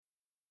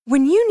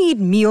When you need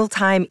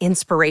mealtime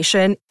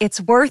inspiration,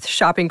 it's worth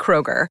shopping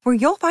Kroger, where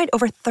you'll find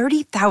over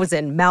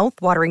 30,000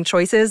 mouth-watering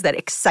choices that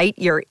excite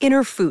your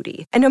inner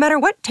foodie. And no matter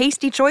what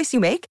tasty choice you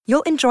make,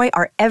 you'll enjoy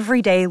our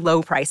everyday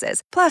low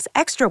prices, plus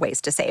extra ways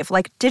to save,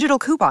 like digital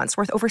coupons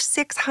worth over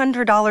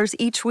 $600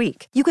 each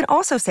week. You can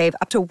also save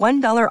up to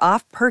 $1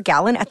 off per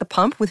gallon at the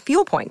pump with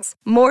fuel points.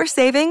 More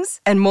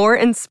savings and more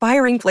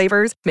inspiring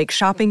flavors make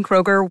shopping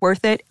Kroger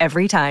worth it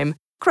every time.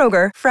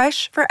 Kroger,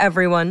 fresh for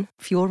everyone.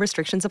 Fuel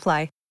restrictions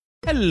apply.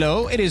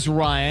 Hello, it is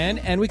Ryan,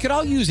 and we could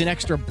all use an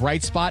extra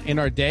bright spot in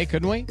our day,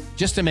 couldn't we?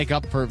 Just to make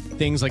up for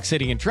things like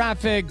sitting in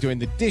traffic, doing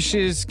the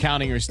dishes,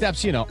 counting your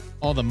steps, you know,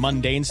 all the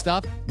mundane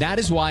stuff. That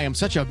is why I'm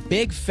such a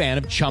big fan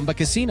of Chumba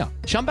Casino.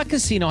 Chumba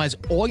Casino has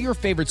all your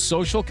favorite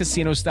social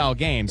casino-style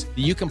games that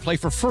you can play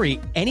for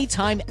free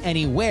anytime,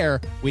 anywhere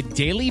with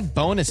daily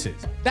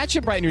bonuses. That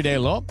should brighten your day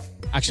a little.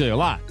 Actually, a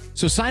lot.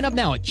 So sign up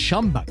now at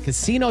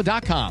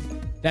ChumbaCasino.com.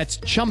 That's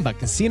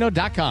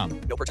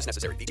ChumbaCasino.com. No purchase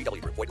necessary.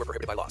 VGW Group. Void where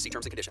prohibited by law. See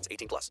terms and conditions.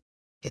 18+.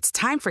 It's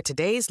time for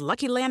today's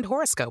Lucky Land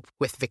horoscope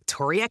with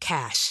Victoria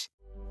Cash.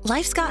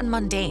 Life's gotten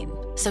mundane,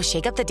 so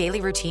shake up the daily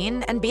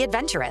routine and be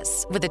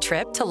adventurous with a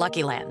trip to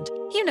Lucky Land.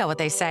 You know what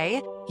they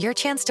say. Your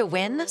chance to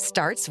win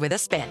starts with a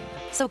spin.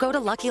 So go to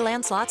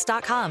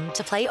LuckyLandSlots.com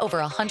to play over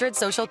 100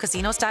 social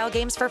casino-style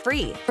games for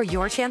free for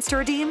your chance to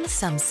redeem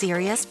some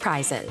serious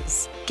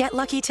prizes. Get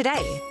lucky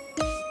today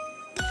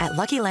at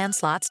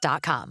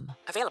LuckyLandSlots.com.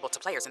 Available to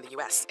players in the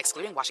U.S.,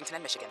 excluding Washington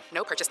and Michigan.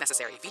 No purchase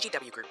necessary.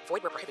 VGW Group.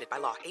 Void where prohibited by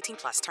law.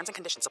 18+. Terms and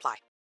conditions apply.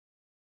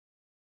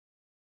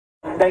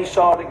 Nice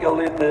article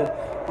in the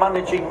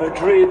Managing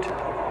Madrid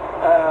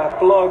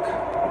blog.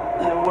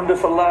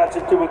 Wonderful lads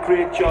that do a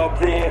great job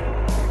there.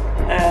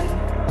 And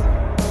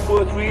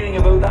worth reading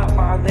about that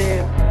man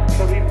there.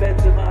 Karim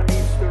Benzema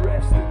needs to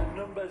rest, and the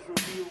numbers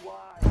reveal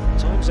why.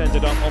 Times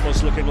ended up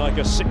almost looking like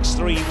a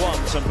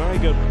 6-3-1. Some very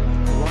good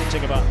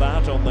writing about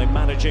that on the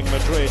Managing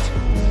Madrid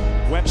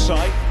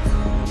website.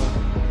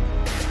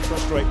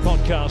 First-rate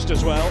podcast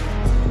as well.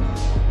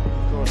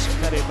 Of course,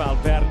 Fede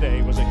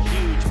Valverde was a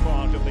huge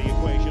part of the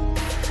equation.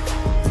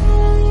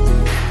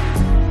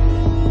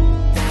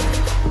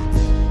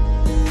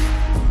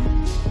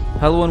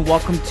 Hello and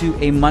welcome to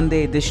a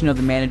Monday edition of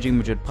the Managing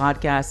Madrid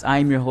podcast. I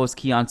am your host,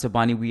 Kiyan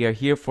Sabani. We are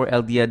here for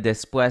El Dia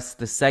Después,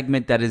 the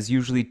segment that is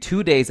usually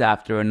 2 days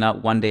after and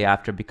not 1 day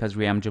after because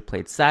Real Madrid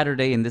played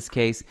Saturday in this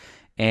case.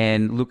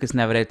 And Lucas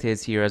Navarrete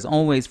is here as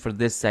always for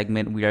this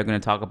segment. We are going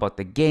to talk about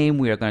the game.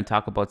 We are going to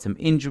talk about some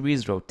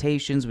injuries,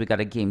 rotations. We got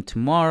a game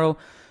tomorrow.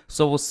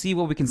 So we'll see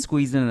what we can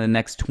squeeze in the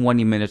next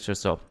 20 minutes or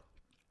so.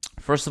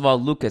 First of all,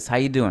 Lucas, how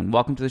you doing?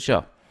 Welcome to the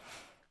show.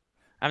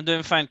 I'm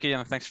doing fine,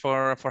 Kiyan. Thanks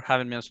for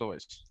having me as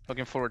always.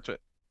 Looking forward to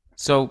it.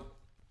 So,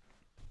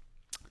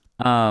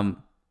 the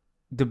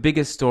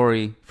biggest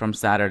story from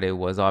Saturday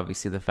was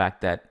obviously the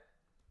fact that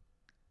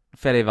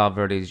Fede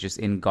Valverde is just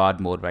in God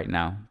mode right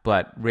now.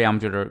 But Real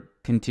Madrid are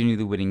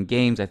continually winning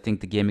games. I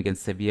think the game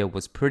against Sevilla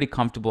was pretty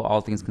comfortable,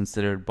 all things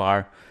considered,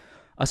 bar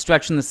a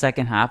stretch in the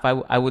second half,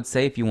 I would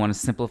say, if you want to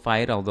simplify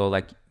it. Although,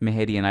 like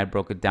Mehedi and I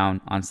broke it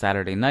down on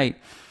Saturday night.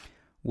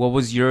 What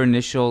was your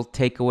initial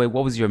takeaway?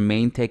 What was your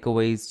main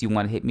takeaways? Do you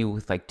want to hit me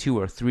with like 2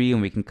 or 3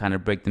 and we can kind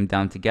of break them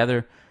down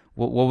together?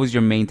 What was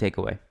your main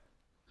takeaway?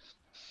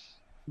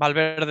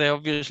 Valverde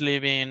obviously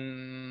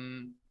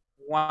been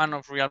one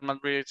of Real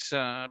Madrid's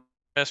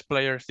best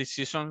players this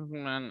season,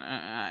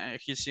 and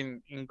he's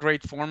in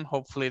great form.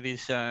 Hopefully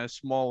this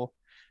small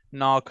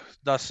knock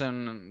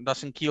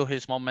doesn't kill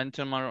his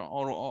momentum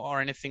or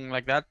anything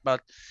like that,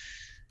 but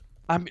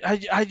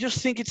I just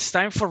think it's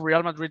time for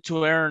Real Madrid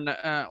to earn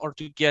or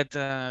to get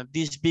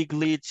these big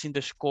leads in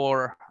the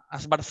score,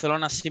 as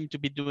Barcelona seem to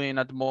be doing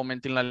at the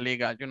moment in La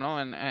Liga, you know,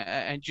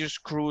 and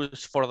just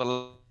cruise for the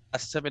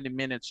last 70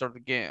 minutes of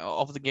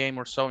the game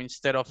or so,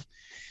 instead of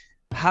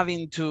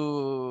having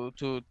to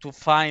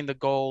find the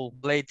goal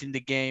late in the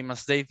game,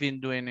 as they've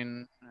been doing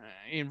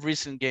in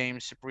recent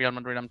games. Real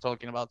Madrid, I'm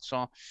talking about.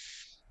 So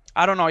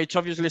I don't know. It's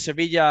obviously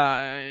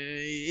Sevilla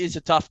is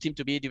a tough team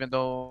to beat, even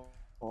though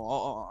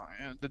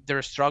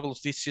their struggles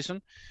this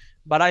season,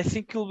 but I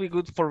think it'll be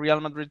good for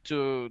Real Madrid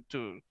to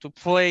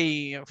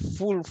play a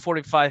full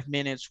 45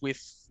 minutes with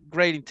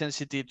great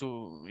intensity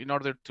in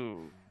order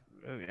to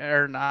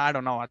earn, I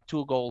don't know, a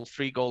 2-goal,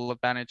 3-goal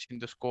advantage in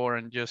the score,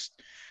 and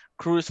just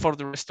cruise for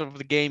the rest of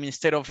the game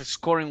instead of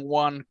scoring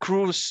one,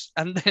 cruise,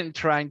 and then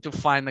trying to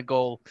find a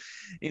goal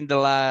in the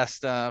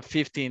last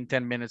 10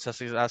 minutes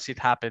as it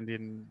happened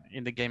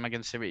in the game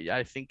against Sevilla.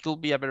 I think it'll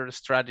be a better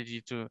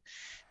strategy to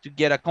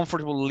get a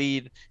comfortable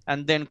lead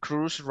and then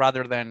cruise,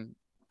 rather than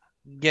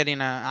getting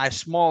a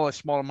small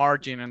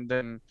margin and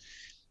then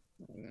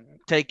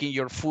taking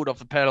your foot off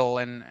the pedal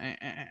and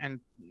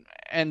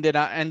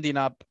ending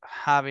up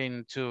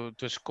having to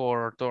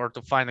score or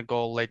to find a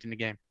goal late in the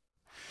game.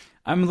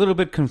 I'm a little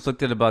bit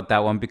conflicted about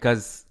that one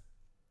because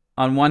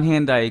on one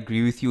hand, I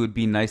agree with you. It would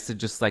be nice to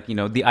just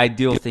the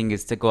ideal thing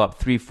is to go up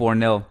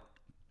 3-4-0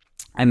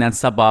 and then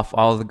sub off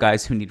all the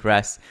guys who need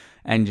rest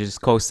and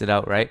just coast it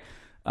out, right?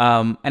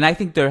 And I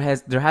think there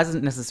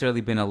hasn't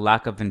necessarily been a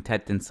lack of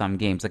intent in some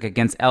games. Like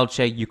against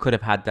Elche, you could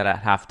have had that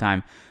at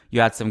halftime.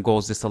 You had some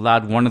goals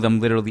disallowed. One of them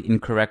literally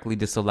incorrectly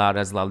disallowed,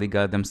 as La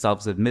Liga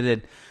themselves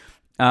admitted.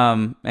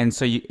 And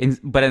so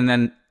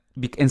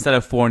instead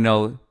of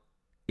 4-0,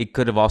 it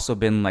could have also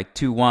been like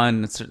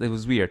 2-1. It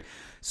was weird.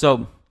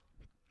 So,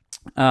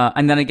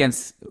 and then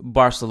against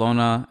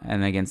Barcelona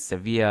and against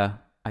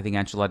Sevilla, I think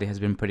Ancelotti has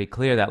been pretty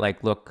clear that,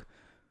 like, look,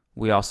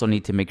 we also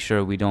need to make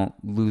sure we don't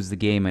lose the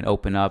game and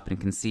open up and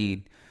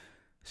concede.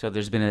 So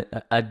there's been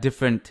a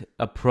different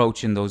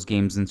approach in those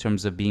games in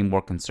terms of being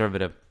more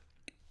conservative.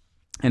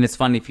 And it's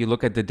funny, if you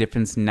look at the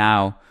difference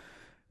now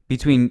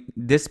between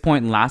this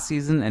point last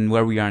season and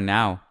where we are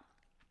now,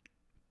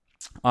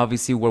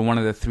 obviously we're one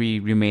of the 3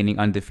 remaining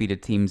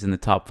undefeated teams in the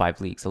top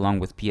 5 leagues, along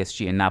with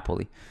PSG and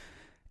Napoli.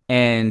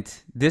 And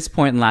this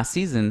point last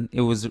season,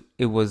 it was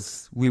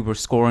we were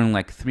scoring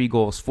like 3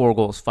 goals, 4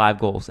 goals, 5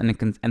 goals, and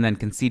then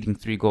conceding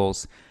 3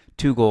 goals,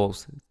 2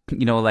 goals,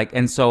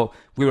 and so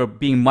we were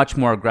being much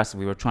more aggressive.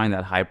 We were trying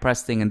that high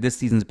press thing, and this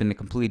season's been a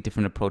completely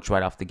different approach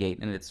right off the gate,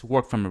 and it's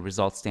worked from a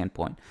result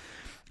standpoint.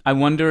 I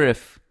wonder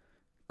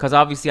because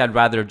obviously I'd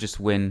rather just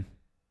win,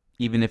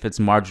 even if it's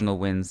marginal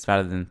wins,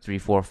 rather than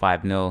 3-4,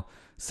 5-0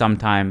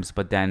 sometimes,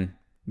 but then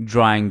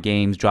drawing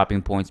games,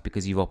 dropping points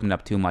because you've opened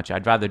up too much.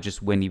 I'd rather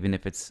just win, even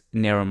if it's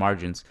narrow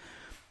margins.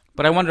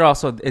 But I wonder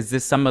also, is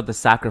this some of the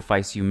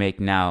sacrifice you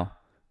make now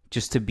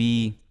just to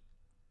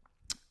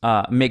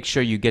make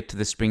sure you get to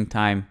the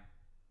springtime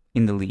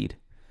in the lead?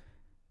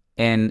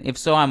 And if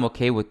so, I'm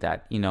okay with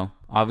that.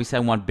 Obviously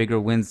I want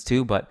bigger wins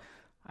too, but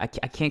I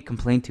can't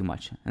complain too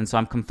much. And so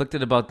I'm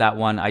conflicted about that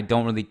one. I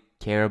don't really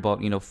care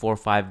about, 4 or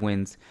 5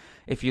 wins.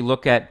 If you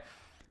look at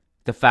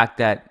the fact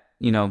that,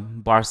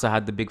 Barca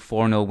had the big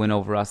 4-0 win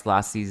over us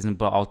last season,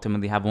 but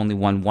ultimately have only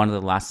won one of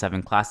the last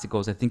 7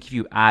 Clásicos. I think if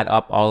you add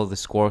up all of the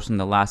scores from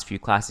the last few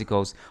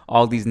Clásicos,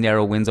 all these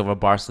narrow wins over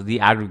Barca, the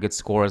aggregate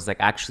score is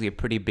like actually a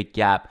pretty big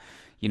gap,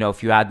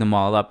 if you add them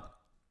all up.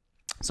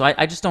 So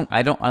I just don't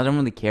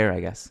really care, I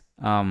guess.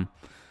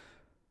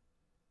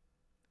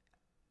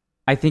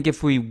 I think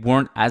if we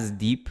weren't as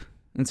deep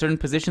in certain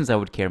positions, I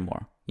would care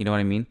more. You know what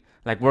I mean?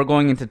 Like, we're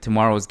going into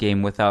tomorrow's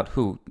game without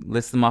who?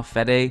 List them off: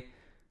 Fede,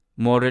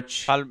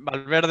 Modric,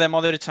 Valverde,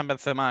 Modric, and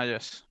Benzema.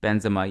 Yes.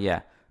 Benzema,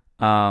 yeah.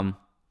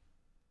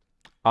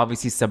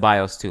 Obviously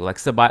Ceballos too.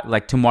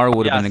 Like tomorrow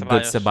would have been a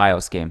good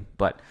Ceballos game,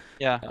 but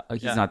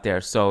he's not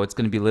there, so it's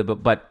going to be a little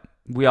bit. But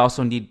we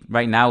also need,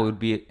 right now, it would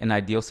be an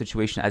ideal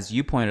situation, as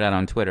you pointed out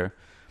on Twitter,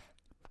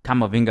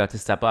 Camavinga to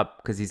step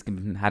up, because he's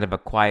had a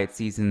quiet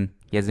season.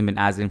 He hasn't been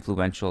as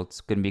influential.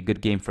 It's going to be a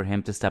good game for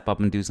him to step up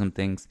and do some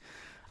things.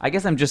 I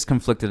guess I'm just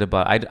conflicted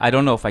about. I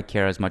don't know if I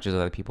care as much as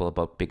other people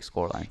about big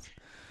scorelines.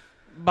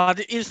 But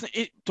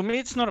to me,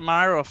 it's not a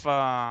matter of.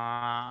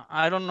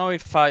 I don't know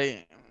if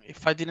I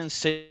didn't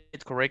say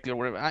it correctly or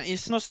whatever.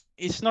 It's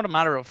not a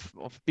matter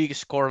of big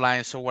score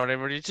lines or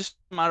whatever. It's just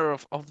a matter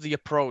of the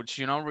approach.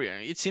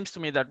 It seems to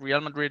me that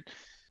Real Madrid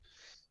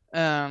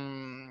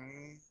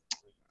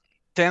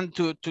tend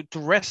to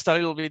rest a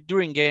little bit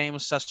during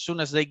games as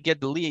soon as they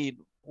get the lead,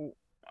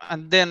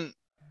 and then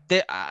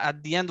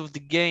at the end of the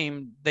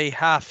game they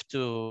have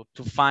to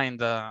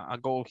find a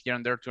goal here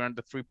and there to earn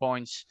the 3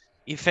 points,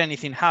 if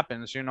anything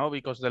happens,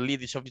 because the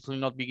lead is obviously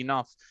not big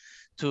enough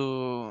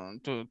to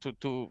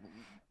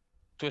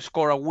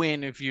score a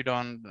win if you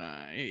don't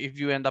if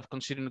you end up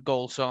conceding a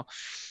goal. So,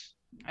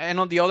 and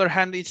on the other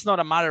hand, it's not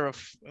a matter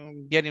of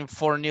getting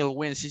 4-0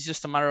 wins. It's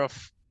just a matter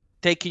of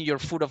taking your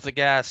foot off the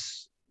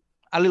gas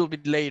a little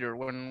bit later,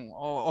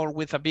 or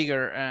with a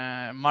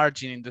bigger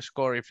margin in the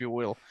score, if you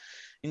will,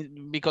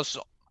 because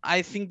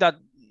I think that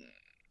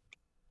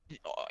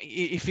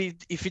if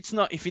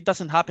it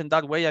doesn't happen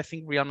that way, I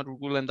think Real Madrid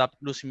will end up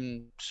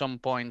losing some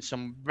points,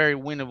 some very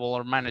winnable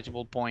or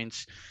manageable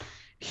points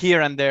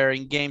here and there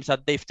in games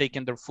that they've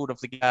taken their foot off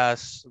the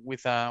gas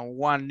with a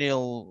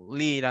 1-0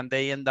 lead, and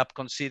they end up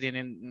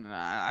conceding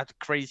a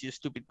crazy,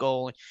 stupid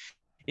goal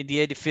in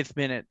the 85th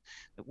minute,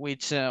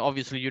 which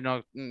obviously you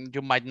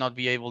might not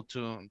be able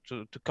to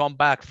come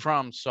back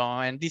from. So,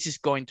 and this is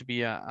going to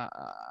be a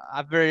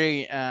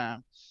very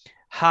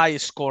high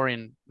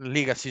scoring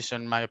Liga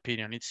season, in my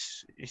opinion.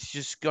 It's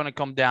just going to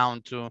come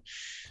down to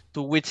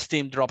which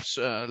team drops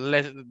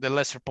the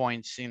lesser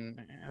points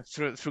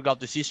throughout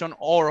the season,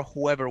 or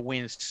whoever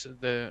wins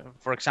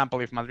for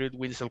example, if Madrid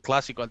wins El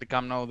Clásico at the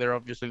Camp Nou, they're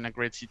obviously in a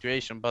great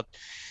situation, but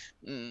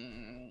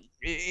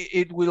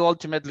it will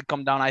ultimately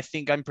come down. I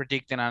think I'm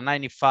predicting a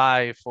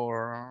 95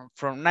 or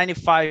from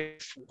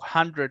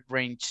 95-100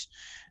 range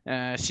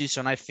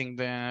season. I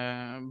think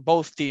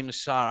both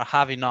teams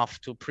have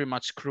enough to pretty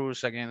much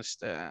cruise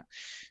against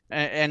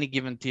any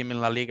given team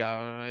in La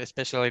Liga,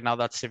 especially now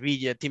that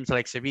teams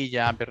like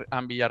Sevilla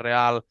and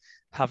Villarreal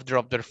have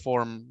dropped their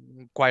form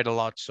quite a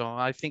lot. So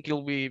I think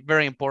it'll be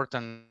very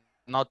important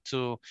not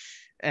to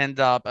end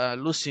up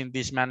losing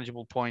these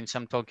manageable points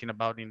I'm talking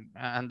about,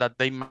 and that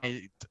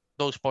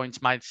those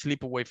points might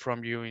slip away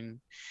from you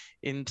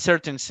in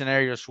certain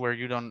scenarios where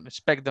you don't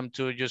expect them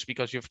to, just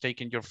because you've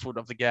taken your foot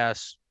off the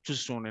gas too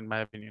soon, in my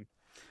opinion.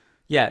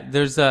 Yeah,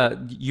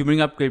 you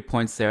bring up great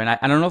points there, and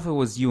I don't know if it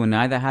was you and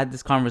I that had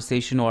this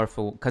conversation, or if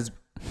because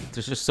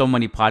there's just so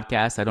many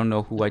podcasts, I don't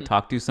know who I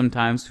talk to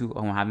sometimes, who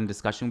I'm having a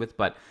discussion with,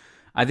 but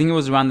I think it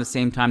was around the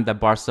same time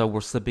that Barca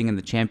were slipping in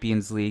the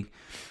Champions League,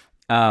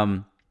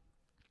 and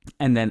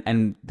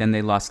then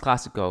they lost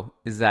Clasico.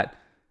 Is that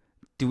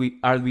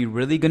are we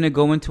really going to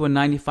go into a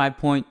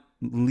 95-point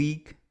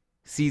league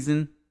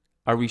season?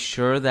 Are we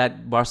sure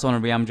that Barcelona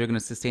and Real Madrid are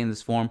going to sustain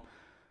this form?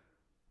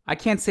 I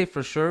can't say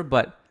for sure,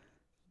 but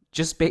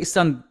just based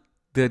on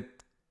the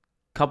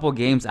couple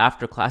games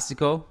after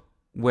Clasico,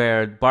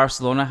 where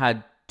Barcelona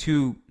had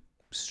two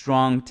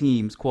strong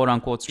teams, quote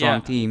unquote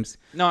strong teams,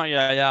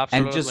 absolutely,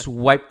 and just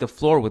wiped the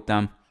floor with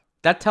them,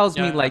 that tells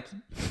me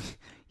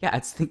I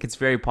think it's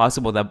very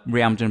possible that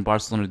Real Madrid and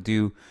Barcelona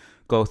do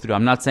go through.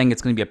 I'm not saying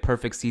it's going to be a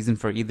perfect season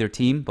for either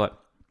team,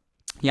 but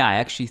yeah, I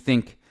actually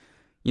think,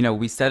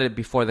 we said it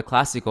before the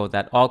Clasico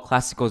that all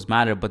Clasicos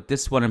matter, but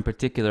this one in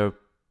particular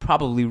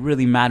probably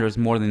really matters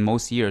more than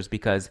most years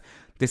because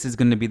this is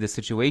going to be the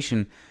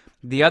situation.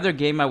 The other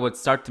game I would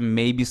start to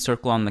maybe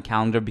circle on the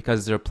calendar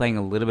because they're playing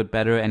a little bit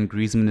better and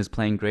Griezmann is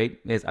playing great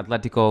is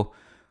Atletico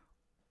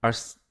are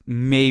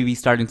maybe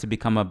starting to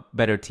become a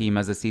better team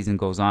as the season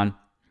goes on.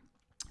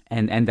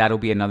 And that'll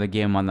be another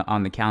game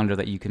on the calendar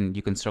that you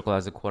can circle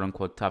as a quote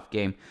unquote tough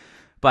game.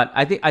 But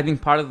I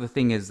think part of the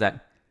thing is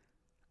that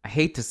I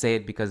hate to say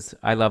it because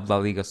I love La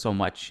Liga so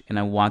much and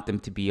I want them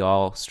to be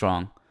all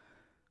strong.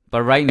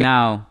 But right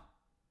now,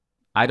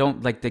 I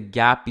don't like the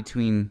gap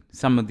between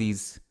some of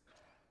these.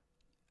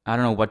 I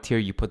don't know what tier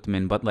you put them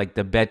in, but like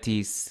the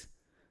Betis,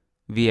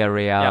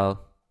 Villarreal.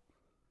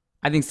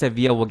 I think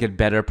Sevilla will get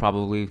better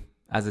probably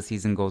as the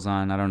season goes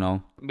on. I don't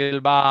know.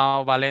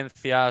 Bilbao,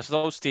 Valencia,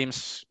 those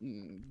teams.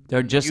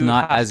 They're just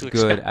not as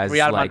good as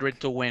Real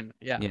Madrid to win.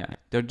 Yeah,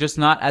 they're just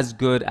not as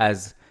good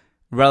as,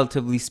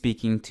 relatively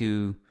speaking,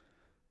 to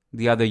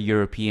the other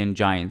European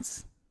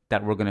giants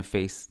that we're gonna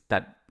face.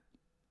 That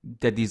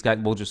these guys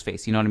will just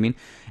face. You know what I mean?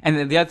 And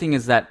then the other thing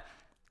is that,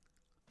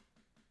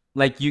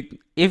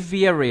 if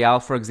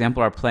Villarreal, for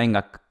example, are playing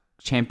a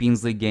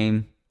Champions League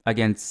game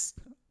against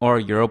or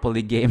a Europa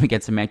League game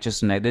against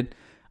Manchester United,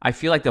 I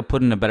feel like they'll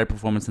put in a better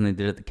performance than they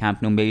did at the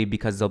Camp Nou, maybe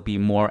because they'll be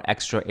more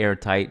extra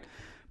airtight.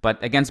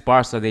 But against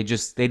Barca, they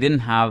didn't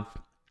have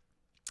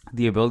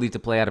the ability to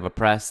play out of a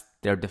press.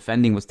 Their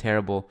defending was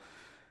terrible.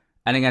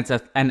 And against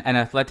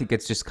Athletic,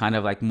 it's just kind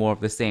of like more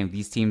of the same.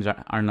 These teams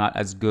are not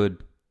as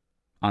good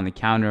on the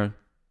counter.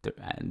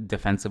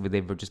 Defensively,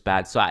 they were just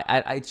bad. So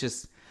I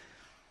just...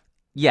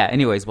 Yeah,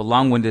 anyways, but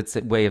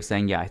long-winded way of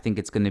saying, I think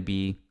it's going to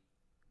be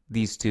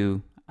these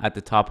two at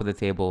the top of the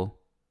table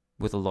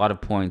with a lot of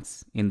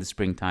points in the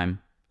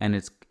springtime, and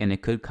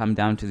it could come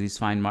down to these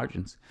fine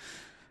margins.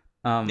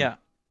 Whoever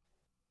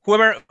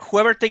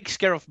takes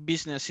care of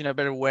business in a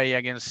better way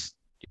against,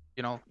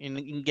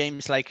 in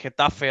games like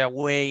Getafe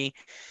away,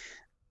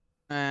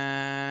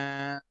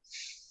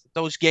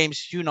 those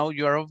games,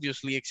 you are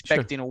obviously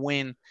expecting a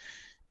win.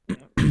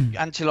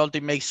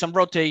 Ancelotti makes some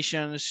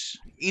rotations.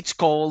 It's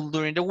cold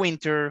during the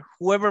winter.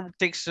 Whoever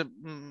takes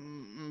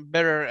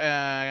better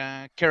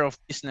care of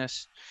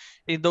business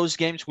in those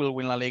games will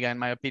win La Liga, in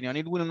my opinion.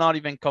 It will not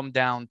even come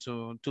down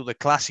to the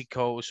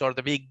Clásicos or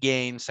the big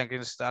games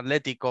against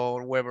Atletico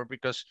or whoever,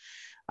 because,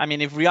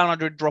 if Real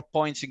Madrid drop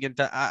points against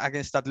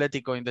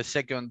Atletico in the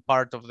second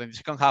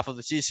half of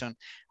the season,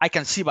 I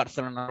can see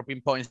Barcelona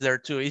dropping points there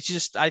too. It's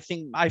just, I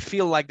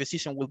feel like the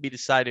season will be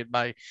decided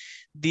by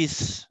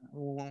these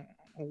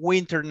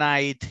winter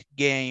night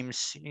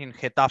games in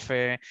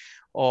Getafe,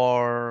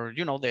 or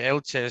the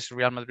Elches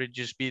Real Madrid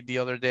just beat the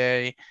other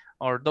day,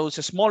 or those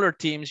smaller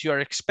teams you are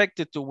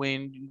expected to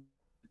win.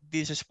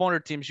 These smaller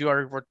teams you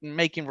are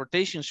making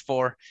rotations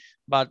for,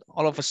 but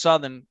all of a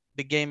sudden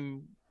the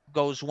game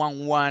goes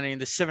 1-1 in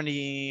the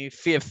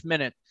 75th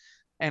minute,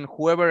 and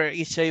whoever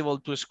is able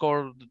to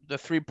score the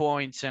 3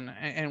 points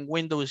and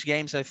win those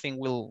games, I think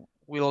will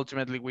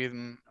ultimately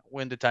win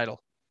the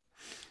title.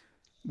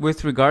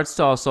 With regards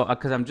to also,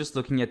 because I'm just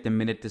looking at the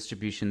minute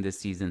distribution this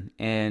season,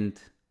 and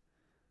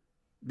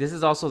this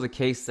is also the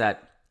case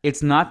that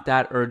it's not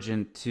that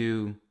urgent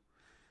to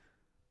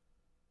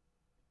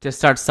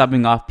start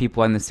subbing off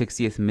people in the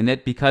 60th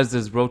minute because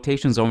there's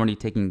rotations already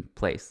taking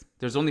place.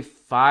 There's only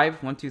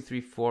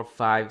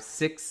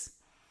 6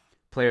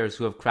 players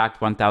who have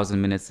cracked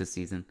 1,000 minutes this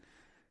season.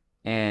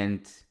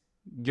 And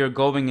you're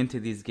going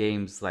into these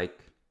games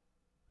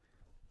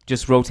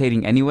just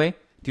rotating anyway.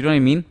 Do you know what I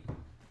mean?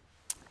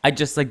 I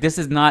just this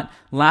is not.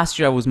 Last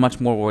year I was much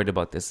more worried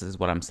about this. Is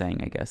what I'm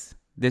saying. I guess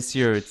this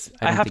year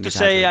I have to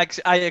say I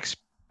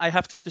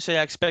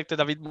expected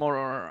a bit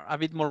more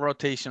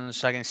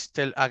rotations against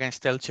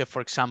Elche,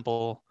 for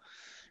example.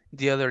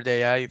 The other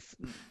day,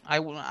 I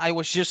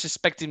was just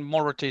expecting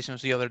more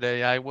rotations. The other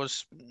day, I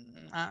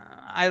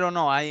don't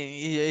know.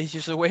 It's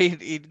just the way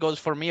it goes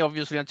for me.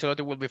 Obviously,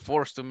 Ancelotti will be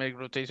forced to make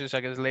rotations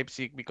against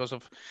Leipzig because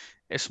of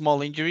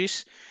small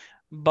injuries.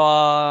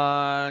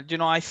 But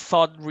I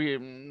thought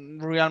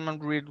Real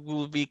Madrid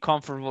will be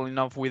comfortable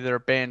enough with their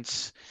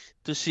bench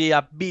to see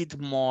a bit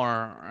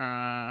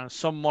more,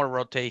 some more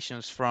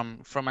rotations from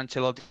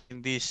Ancelotti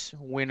in these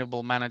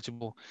winnable,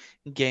 manageable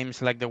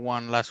games like the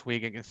one last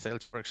week against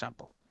Celtic, for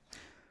example.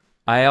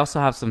 I also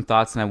have some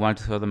thoughts, and I wanted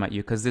to throw them at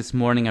you because this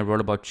morning I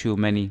wrote about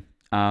Tchouaméni.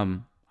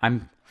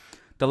 I'm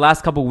the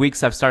last couple of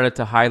weeks I've started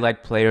to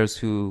highlight players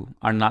who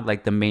are not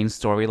like the main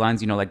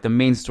storylines. Like the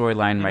main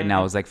storyline right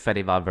now is like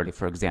Fede Valverde,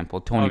 for example,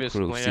 Toni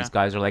Kroos. Yeah. These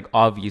guys are like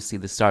obviously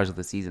the stars of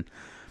the season.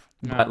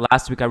 Yeah. But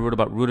last week I wrote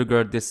about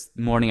Rudiger. This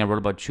morning I wrote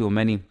about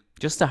Tchouaméni,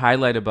 just to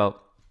highlight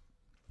about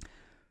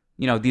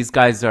these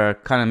guys are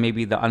kind of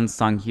maybe the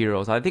unsung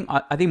heroes. I think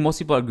most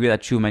people agree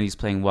that Tchouaméni is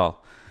playing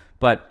well,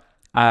 but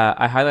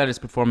I highlighted his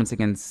performance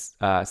against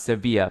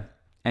Sevilla,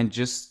 and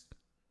just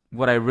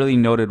what I really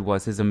noted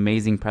was his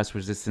amazing press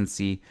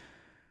resistancy.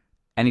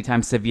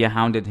 Anytime Sevilla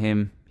hounded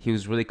him, he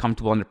was really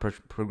comfortable under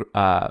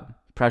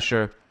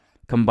pressure,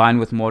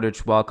 combined with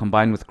Modric well,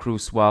 combined with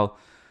Kroos well.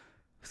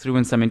 Threw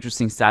in some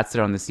interesting stats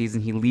there on the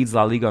season. He leads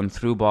La Liga on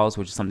through balls,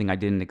 which is something I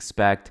didn't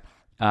expect.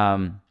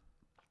 And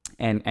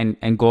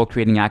goal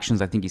creating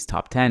actions, I think he's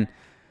top 10.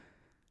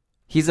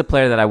 He's a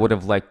player that I would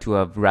have liked to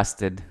have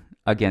rested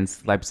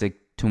against Leipzig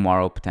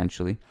tomorrow,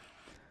 potentially.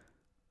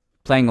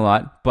 Playing a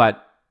lot,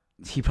 but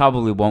he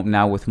probably won't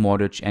now with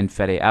Modric and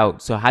Fede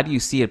out. So how do you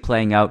see it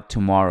playing out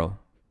tomorrow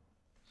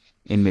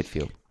in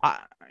midfield?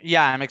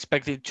 Yeah, I'm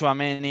expecting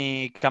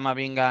Tchouaméni,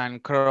 Camavinga,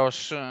 and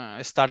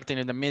Kroos starting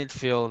in the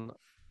midfield.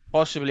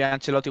 Possibly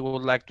Ancelotti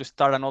would like to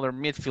start another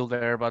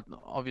midfielder, but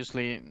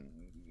obviously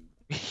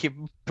he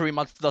pretty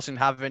much doesn't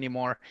have any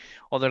more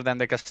other than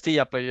the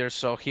Castilla players,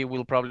 so he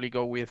will probably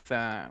go with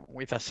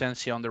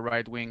Asensio on the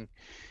right wing,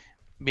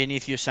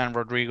 Vinicius and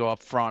Rodrigo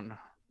up front.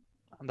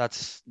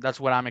 That's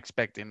what I'm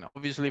expecting.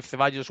 Obviously, if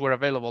Ceballos were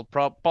available,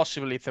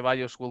 possibly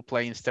Ceballos will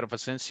play instead of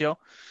Asensio.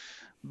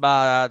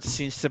 But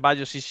since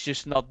Ceballos is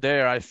just not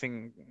there, I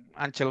think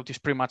Ancelotti is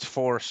pretty much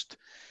forced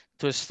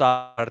to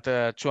start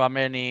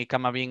Tchouaméni,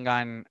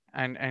 Camavinga,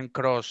 and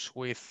Kroos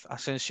with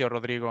Asensio,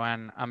 Rodrigo,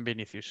 and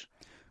Vinicius.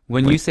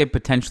 When you say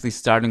potentially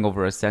starting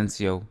over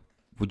Asensio,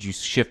 would you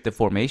shift the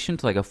formation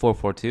to like a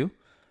 4-4-2?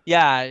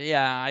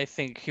 Yeah, I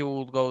think he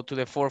would go to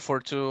the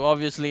 4-4-2.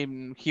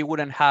 Obviously, he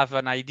wouldn't have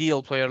an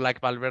ideal player like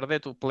Valverde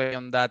to play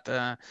on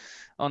that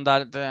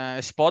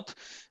spot.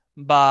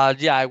 But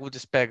yeah, I would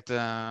expect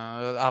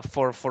a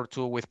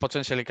 4-4-2 with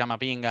potentially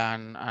Camavinga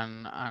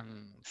and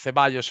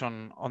Ceballos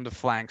on the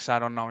flanks. I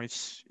don't know.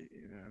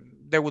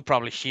 They would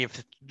probably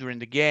shift during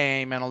the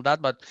game and all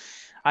that, but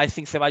I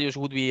think Ceballos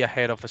would be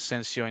ahead of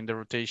Asensio in the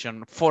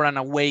rotation for an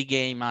away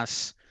game.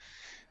 As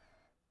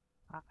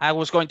I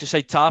was going to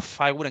say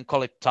tough, I wouldn't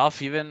call it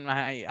tough even.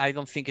 I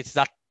don't think it's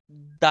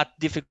that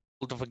difficult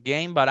of a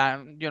game, but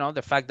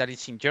the fact that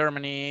it's in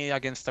Germany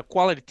against a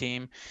quality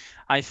team,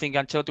 I think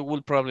Ancelotti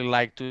will probably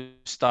like to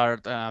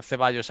start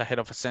Ceballos ahead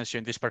of Asensio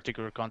in this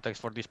particular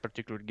context for this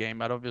particular game.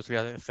 But obviously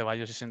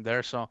Ceballos isn't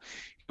there, so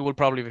he will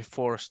probably be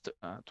forced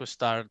to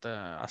start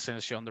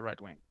Asensio on the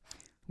right wing.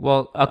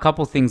 Well, a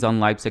couple things on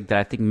Leipzig that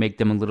I think make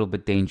them a little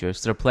bit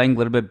dangerous. They're playing a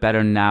little bit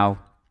better now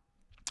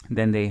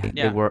than they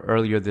were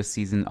earlier this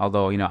season,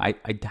 although I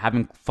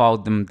haven't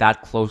followed them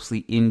that closely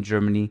in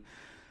Germany.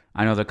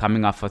 I know they're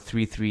coming off a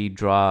 3-3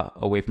 draw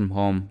away from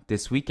home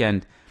this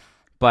weekend,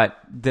 but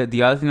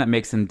the other thing that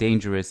makes them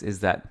dangerous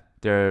is that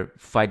they're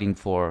fighting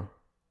to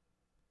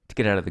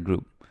get out of the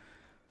group.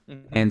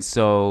 Mm-hmm. And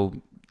so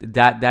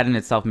that in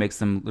itself makes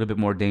them a little bit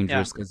more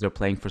dangerous because they're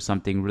playing for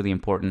something really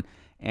important.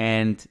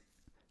 And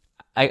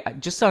I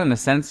just on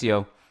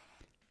Asensio,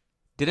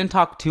 didn't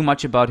talk too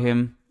much about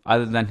him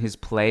other than his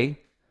play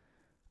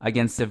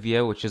against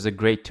Sevilla, which is a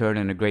great turn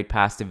and a great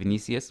pass to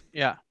Vinicius.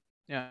 Yeah.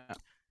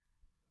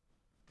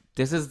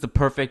 This is the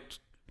perfect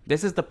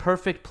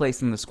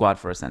place in the squad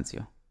for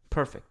Asensio.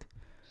 Perfect.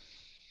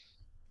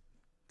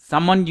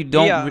 Someone you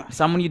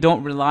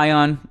don't rely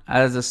on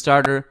as a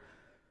starter,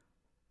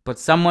 but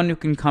someone who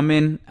can come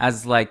in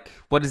as like,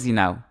 what is he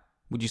now?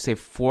 Would you say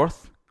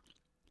fourth?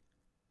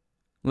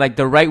 Like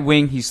the right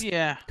wing, he's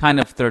kind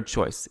of third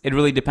choice. It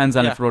really depends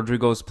on if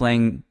Rodrigo's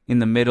playing in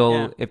the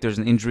middle, if there's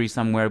an injury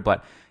somewhere,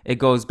 but it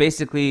goes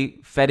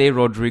basically Fede,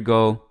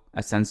 Rodrigo,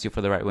 Asensio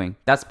for the right wing.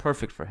 That's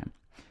perfect for him.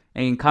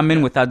 And he can come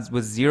in with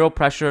zero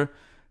pressure.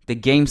 The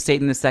game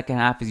state in the second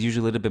half is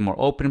usually a little bit more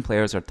open.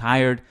 Players are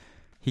tired.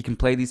 He can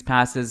play these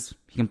passes.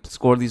 He can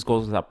score these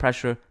goals without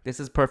pressure. This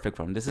is perfect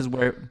for him. This is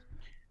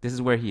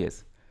where he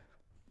is.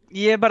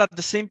 Yeah, but at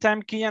the same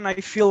time, Kian, I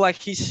feel like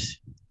he's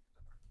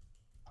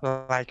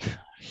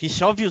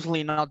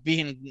obviously not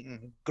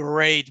being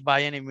great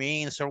by any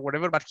means or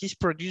whatever, but he's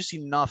produced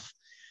enough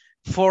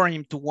for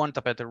him to want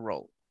a better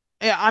role.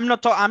 Yeah, I'm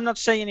not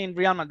saying in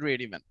Real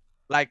Madrid even.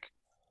 Like,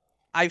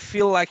 I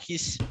feel like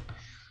he's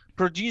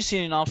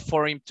producing enough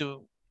for him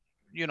to,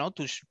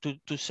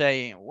 to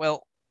say,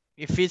 well,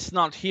 if it's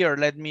not here,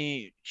 let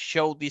me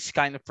show this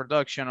kind of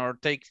production or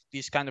take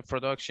this kind of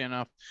production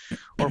or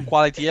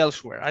quality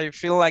elsewhere. I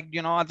feel like,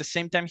 at the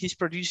same time, he's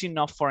producing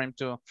enough for him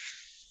to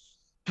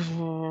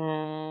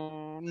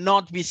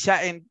not be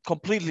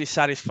completely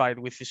satisfied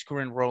with his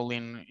current role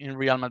in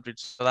Real Madrid.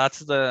 So that's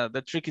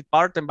the tricky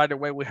part. And by the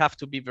way, we have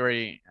to be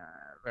very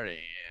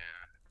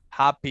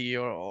happy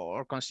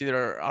or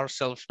consider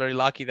ourselves very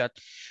lucky that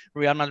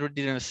Real Madrid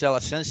didn't sell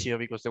Asensio,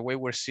 because the way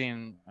we're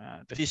seeing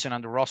the season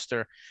and the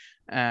roster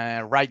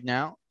right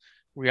now,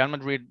 Real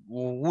Madrid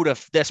would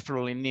have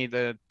desperately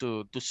needed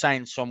to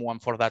sign someone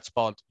for that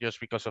spot, just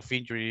because of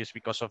injuries,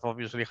 because of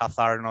obviously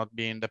Hazard not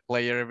being the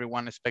player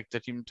everyone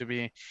expected him to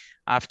be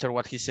after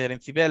what he said in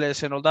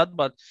Cibeles and all that.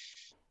 But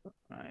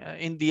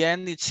in the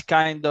end, it's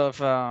kind of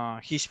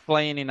he's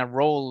playing in a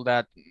role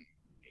that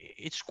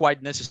it's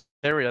quite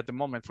necessary at the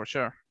moment for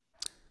sure.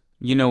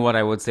 You know what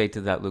I would say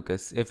to that,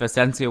 Lucas? If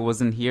Asensio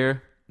wasn't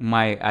here,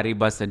 my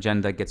Arribas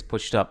agenda gets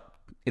pushed up.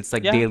 It's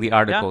like Yeah, daily yeah,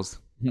 articles.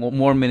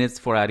 More minutes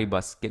for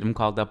Arribas, get him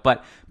called up.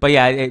 But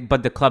yeah,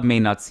 but the club may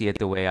not see it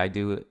the way I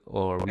do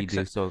or we do.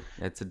 exactly. So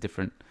it's a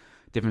different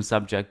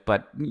subject.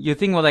 But you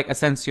think about like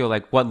Asensio,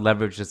 like what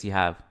leverage does he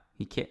have?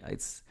 He can't.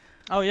 It's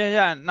Oh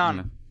yeah, you know,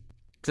 none.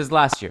 it's his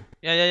last year.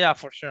 Yeah,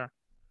 for sure,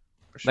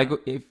 for Like sure.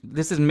 if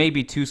this is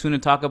maybe too soon to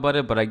talk about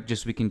it, but I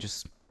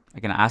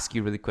can ask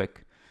you really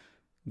quick.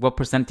 What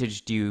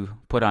percentage do you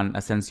put on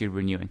Asensio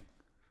renewing?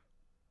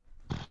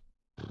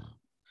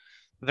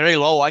 Very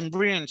low. I'm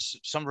reading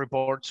some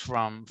reports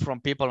from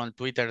people on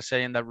Twitter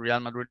saying that Real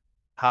Madrid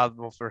have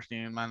offered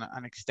him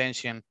an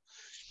extension,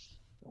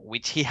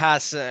 which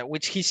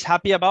he's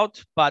happy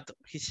about, but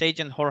his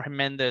agent Jorge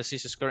Mendes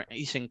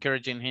is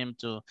encouraging him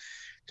to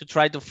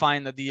try to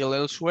find a deal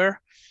elsewhere.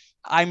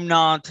 I'm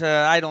not.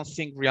 I don't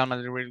think Real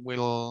Madrid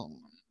will.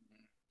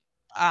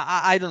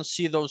 I don't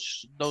see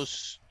those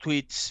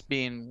tweets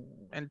being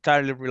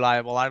entirely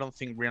reliable. I don't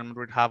think Real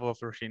Madrid have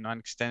offered him an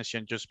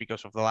extension just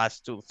because of the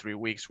last 2-3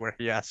 weeks where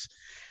he has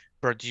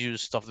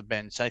produced off the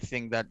bench. I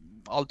think that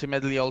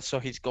ultimately also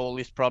his goal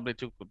is probably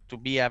to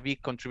be a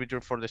big contributor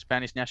for the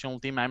Spanish national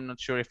team. I'm not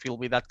sure if he'll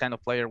be that kind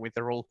of player with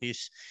the role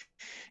he's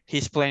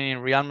playing in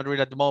Real Madrid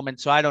at the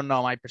moment. So I don't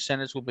know. My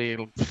percentage will be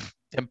 10%,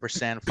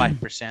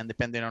 5%,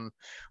 depending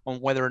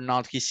on whether or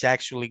not he's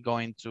actually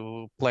going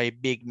to play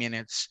big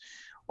minutes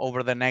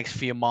over the next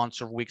few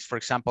months or weeks. For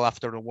example,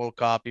 after the World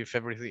Cup, if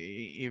the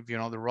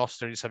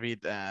roster is a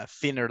bit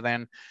thinner,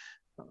 then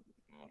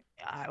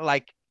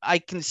like I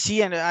can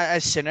see a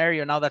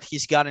scenario now that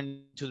he's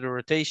gotten into the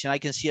rotation. I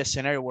can see a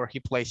scenario where he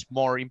plays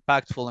more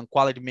impactful and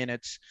quality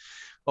minutes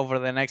over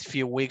the next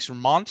few weeks or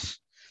months.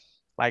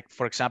 Like,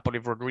 for example,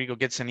 if Rodrigo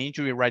gets an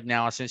injury right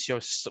now, Asensio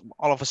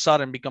all of a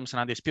sudden becomes an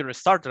undisputed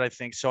starter, I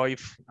think. So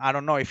I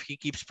don't know if he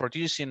keeps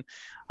producing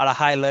at a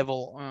high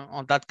level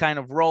on that kind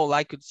of role,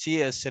 I could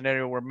see a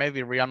scenario where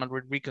maybe Real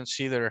Madrid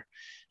reconsider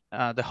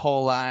the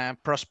whole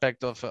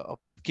prospect of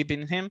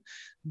keeping him.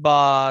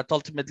 But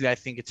ultimately, I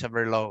think it's a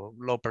very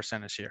low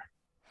percentage here.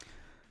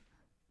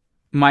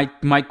 My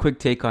quick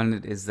take on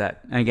it is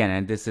that, again,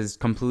 and this is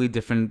completely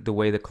different the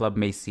way the club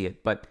may see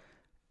it, but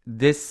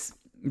the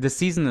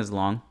season is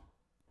long.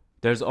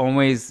 There's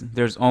always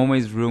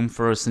room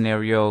for a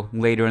scenario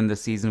later in the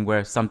season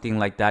where something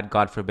like that,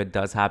 God forbid,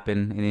 does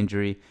happen, an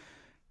injury.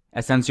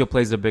 Asensio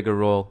plays a bigger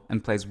role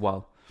and plays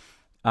well,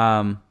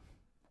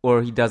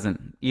 or he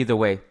doesn't. Either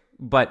way,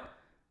 but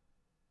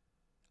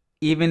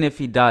even if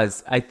he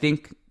does, I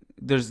think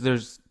there's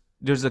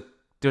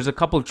a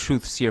couple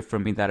truths here for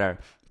me that are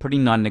pretty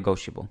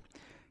non-negotiable.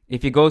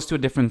 If he goes to a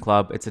different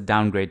club, it's a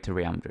downgrade to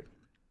Real Madrid.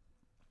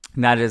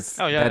 That is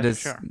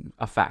Sure.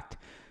 a fact.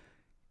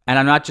 And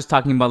I'm not just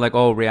talking about like,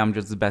 oh, Real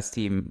Madrid's the best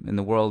team in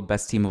the world,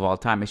 best team of all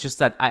time. It's just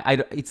that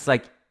it's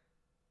like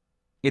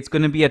it's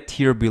going to be a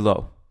tier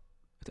below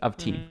of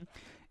team. Mm-hmm.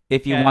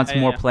 If he wants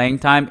more playing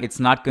time, it's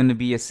not going to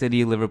be a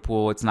City,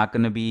 Liverpool. It's not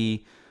going to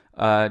be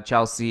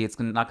Chelsea. It's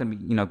not going to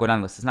be, go down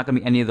the list. It's not going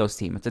to be any of those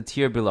teams. It's a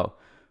tier below.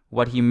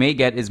 What he may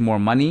get is more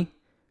money,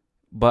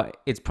 but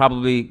it's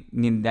probably,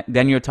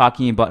 then you're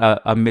talking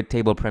about a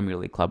mid-table Premier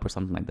League club or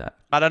something like that.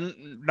 But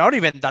not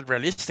even that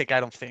realistic, I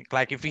don't think.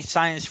 Like if he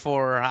signs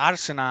for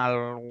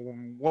Arsenal,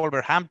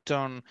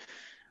 Wolverhampton,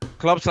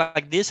 clubs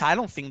like this, I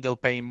don't think they'll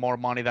pay more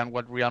money than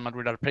what Real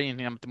Madrid are paying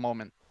him at the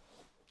moment.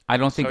 I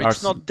don't think so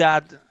it's not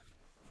that.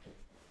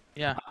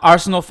 Yeah.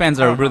 Arsenal fans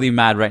are really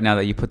mad right now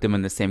that you put them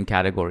in the same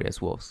category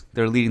as Wolves.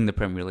 They're leading the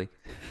Premier League.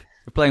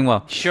 They're playing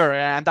well. Sure,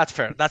 and that's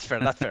fair.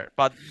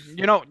 But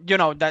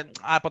that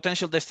a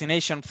potential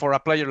destination for a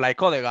player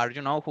like Odegaard,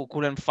 who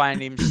couldn't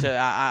find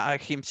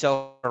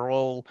himself a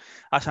role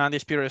as an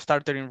undisputed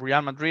starter in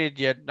Real Madrid,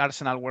 yet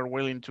Arsenal were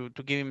willing to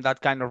give him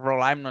that kind of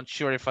role. I'm not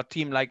sure if a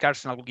team like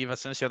Arsenal will give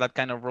Asensio that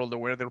kind of role the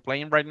way they're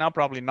playing right now.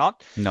 Probably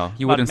not. No,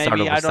 he But wouldn't start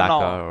maybe, over I don't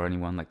Saka know. or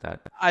anyone like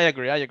that. I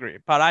agree.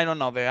 But I don't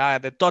know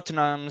the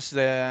Tottenhams,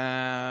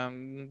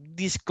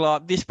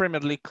 these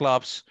Premier League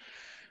clubs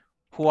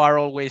who are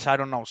always, I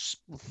don't know,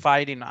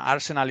 fighting.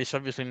 Arsenal is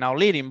obviously now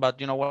leading,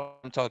 but you know what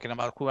I'm talking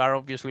about, who are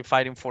obviously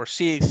fighting for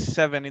 6,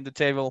 7 in the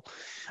table.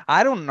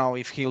 I don't know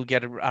if he'll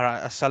get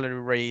a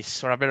salary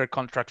raise or a better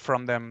contract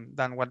from them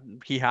than what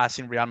he has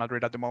in Real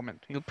Madrid at the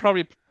moment. He'll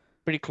probably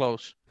pretty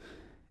close.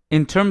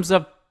 In terms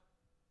of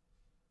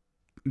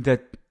the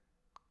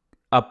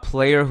a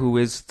player who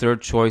is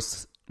third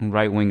choice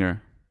right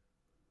winger,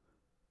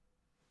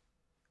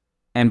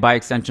 and by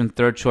extension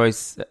third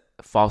choice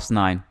false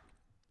nine.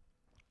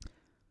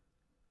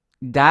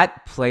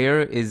 That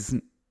player is,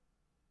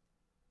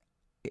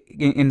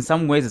 in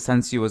some ways,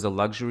 Asensio is a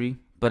luxury.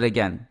 But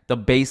again, the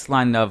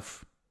baseline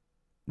of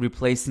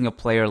replacing a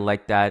player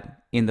like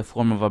that in the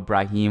form of a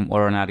Brahim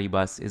or an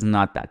Arribas is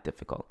not that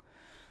difficult.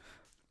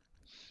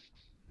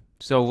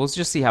 So we'll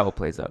just see how it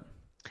plays out.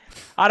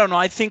 I don't know.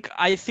 I think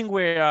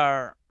we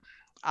are.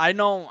 I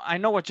know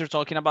what you're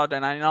talking about,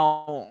 and I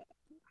know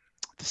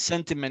the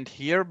sentiment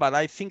here, but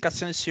I think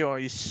Asensio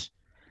is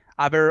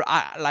a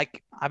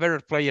better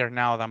player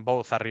now than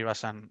both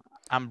Arribas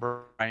and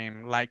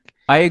Brahim. Like,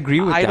 I agree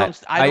with I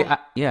that. don't.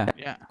 Yeah.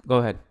 Yeah. Go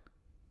ahead.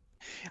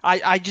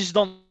 I just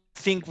don't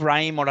think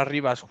Brahim or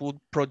Arribas would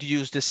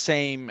produce the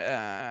same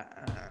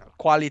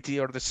quality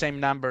or the same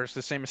numbers,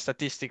 the same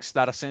statistics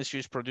that Asensio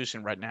is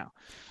producing right now.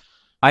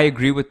 I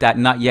agree with that.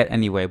 Not yet,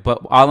 anyway. But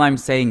all I'm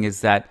saying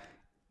is that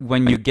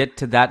when you get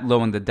to that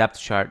low in the depth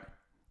chart,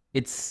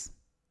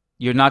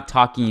 you're not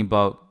talking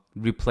about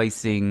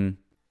replacing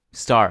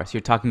stars.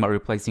 You're talking about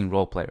replacing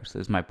role players.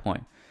 Is my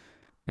point.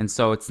 And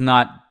so it's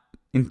not,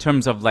 in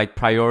terms of like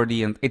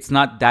priority, and it's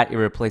not that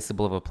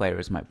irreplaceable of a player.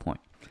 Is my point.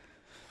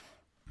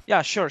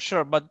 Yeah,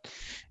 sure. But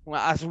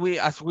as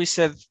we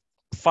said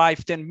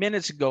 5-10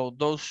 minutes ago,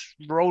 those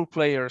role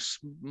players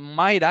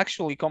might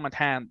actually come at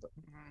hand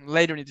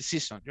later in the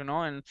season,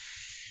 and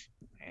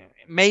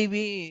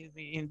maybe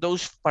in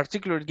those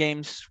particular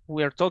games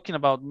we are talking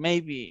about,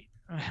 maybe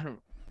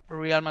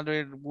Real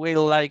Madrid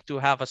will like to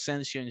have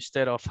Asensio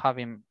instead of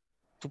having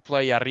to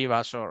play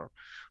Arribas or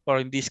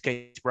in this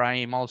case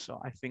Brahim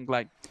also. I think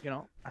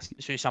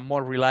Asensio is a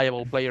more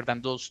reliable player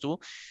than those two,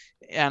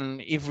 and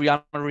if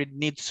Real Madrid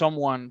needs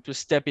someone to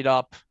step it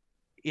up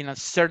in a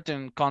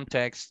certain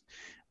context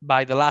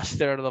by the last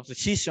third of the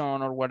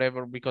season or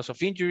whatever because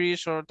of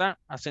injuries or that,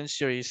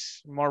 Asensio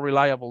is more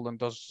reliable than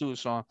those two.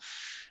 So,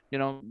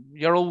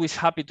 you're always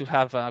happy to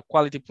have a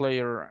quality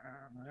player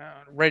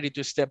ready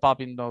to step up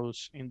in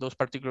those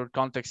particular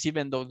contexts,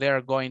 even though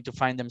they're going to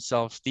find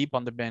themselves deep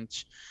on the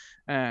bench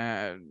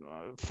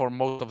for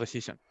most of the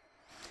season.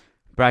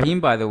 Brahim,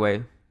 by the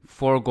way,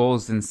 4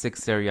 goals in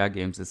 6 Serie A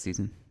games this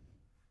season.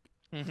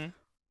 Mm-hmm.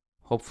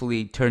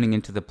 Hopefully turning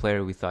into the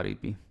player we thought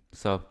he'd be.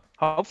 So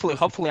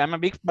hopefully, I'm a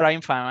big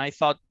Brahim fan. I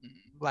thought,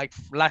 like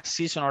last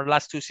season or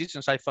last 2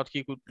 seasons, I thought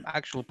he could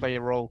actually play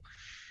a role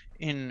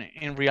in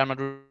Real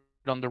Madrid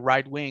on the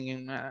right wing.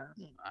 And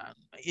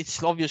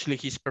it's obviously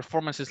his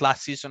performances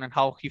last season and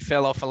how he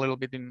fell off a little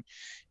bit in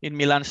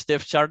Milan's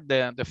depth chart.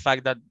 The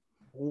fact that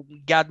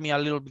got me a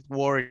little bit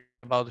worried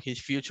about his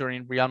future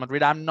in Real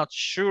Madrid. I'm not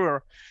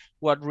sure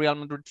what Real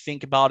Madrid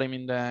think about him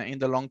in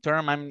the long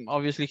term.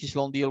 Obviously his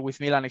loan deal with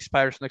Milan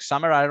expires next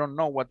summer. I don't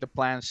know what the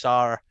plans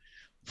are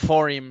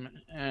for him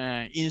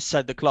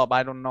inside the club.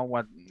 I don't know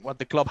what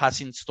the club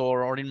has in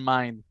store or in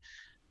mind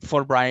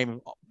for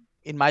Brahim.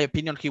 In my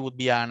opinion, he would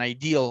be an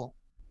ideal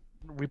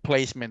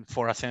replacement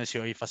for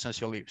Asensio if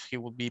Asensio leaves. He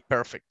would be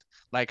perfect.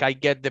 Like, I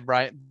get the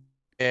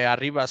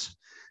Arribas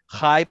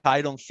hype.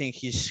 I don't think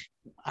he's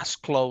as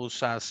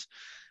close as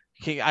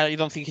I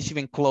don't think he's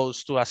even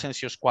close to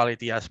Asensio's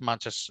quality as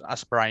much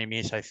as Brahim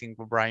is. I think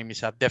Brahim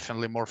is a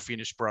definitely more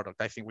finished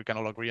product. I think we can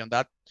all agree on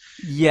that.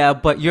 Yeah,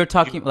 but you're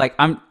talking like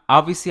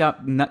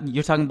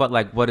you're talking about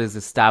like what is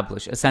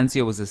established.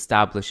 Asensio was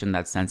established in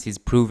that sense. He's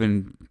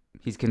proven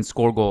he can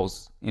score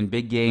goals in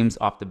big games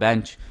off the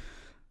bench,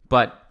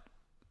 but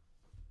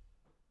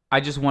I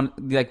just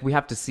want, like, we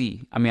have to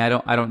see. I mean,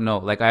 I don't know.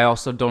 Like, I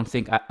also don't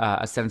think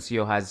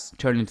Asensio has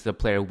turned into the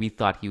player we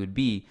thought he would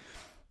be.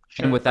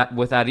 Sure. And with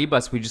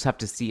Arribas, we just have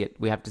to see it.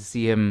 We have to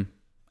see him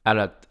at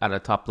a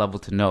top level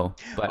to know.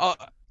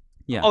 But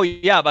yeah. Oh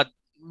yeah,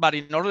 but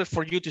in order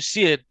for you to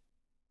see it,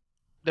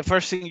 the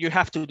first thing you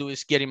have to do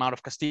is get him out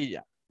of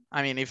Castilla.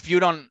 I mean, if you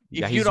don't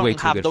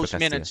have those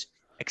minutes,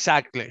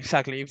 exactly.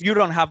 If you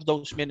don't have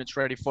those minutes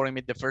ready for him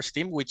in the first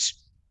team, which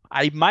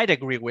I might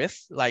agree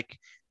with, like,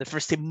 the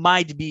first team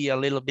might be a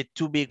little bit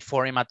too big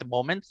for him at the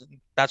moment.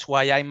 That's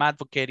why I'm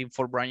advocating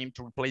for Brahim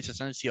to replace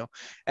Asensio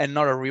and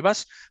not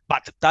Arribas.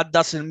 But that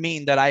doesn't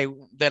mean that I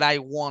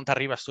want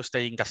Arribas to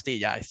stay in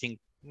Castilla. I think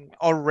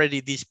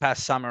already this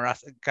past summer,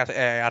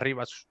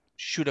 Arribas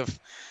should have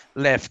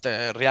left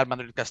Real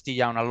Madrid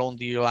Castilla on a loan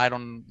deal. Or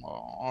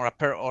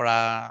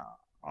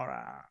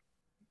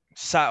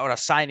a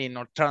signing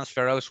or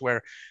transfer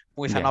elsewhere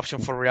with an option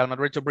for Real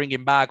Madrid to bring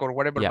him back or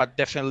whatever. But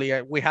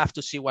definitely we have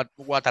to see what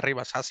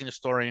Arribas has in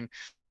store in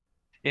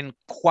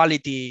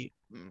quality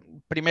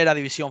Primera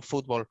División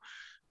football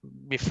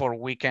before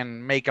we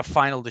can make a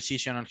final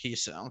decision on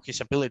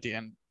his ability.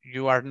 And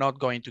you are not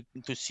going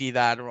to see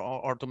that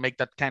or to make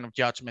that kind of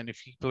judgment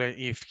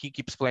if he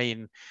keeps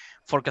playing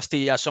for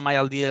Castilla. So my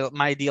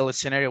ideal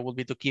scenario would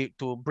be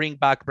to bring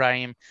back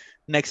Brahim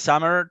next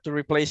summer to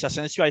replace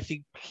Asensio. I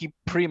think he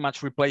pretty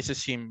much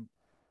replaces him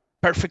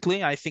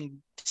perfectly. I think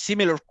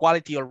similar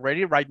quality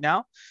already right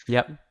now.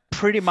 Yep.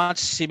 Pretty much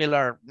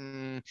similar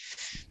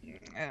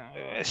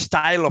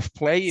style of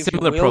play.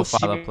 Similar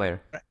profile of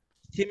player.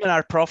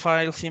 similar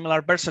profile,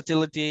 similar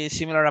versatility,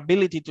 similar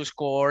ability to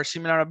score,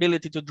 similar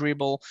ability to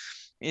dribble.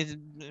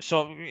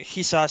 So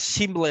he's a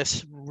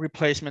seamless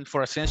replacement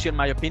for Asensio, in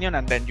my opinion.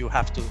 And then you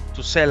have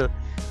to sell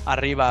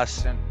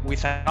Arribas, and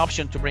with an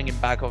option to bring him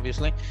back,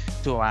 obviously,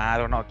 to I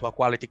don't know, to a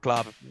quality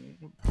club,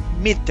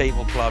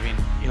 mid-table club in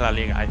La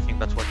Liga. I think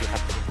that's what you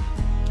have to do.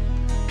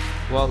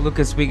 Well,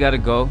 Lucas, we gotta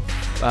go.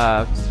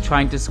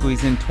 Trying to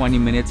squeeze in 20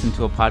 minutes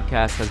into a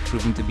podcast has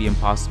proven to be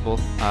impossible,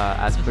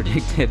 as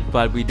predicted,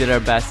 but we did our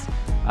best.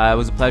 It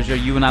was a pleasure.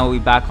 You and I will be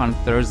back on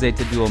Thursday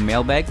to do a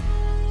mailbag.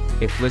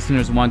 If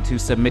listeners want to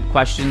submit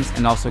questions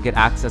and also get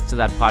access to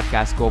that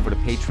podcast, go over to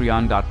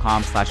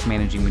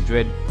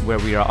patreon.com/managingmadrid, where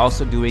we are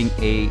also doing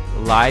a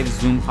live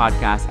Zoom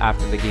podcast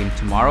after the game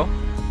tomorrow.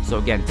 So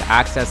again, to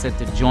access it,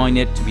 to join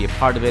it, to be a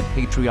part of it,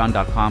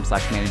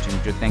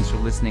 patreon.com/managingmadrid. Thanks for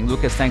listening.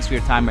 Lucas, thanks for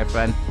your time, my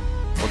friend.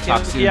 We'll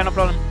talk soon. Yeah, no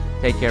problem.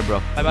 Take care,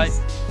 bro. Bye-bye.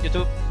 Peace. You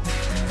too.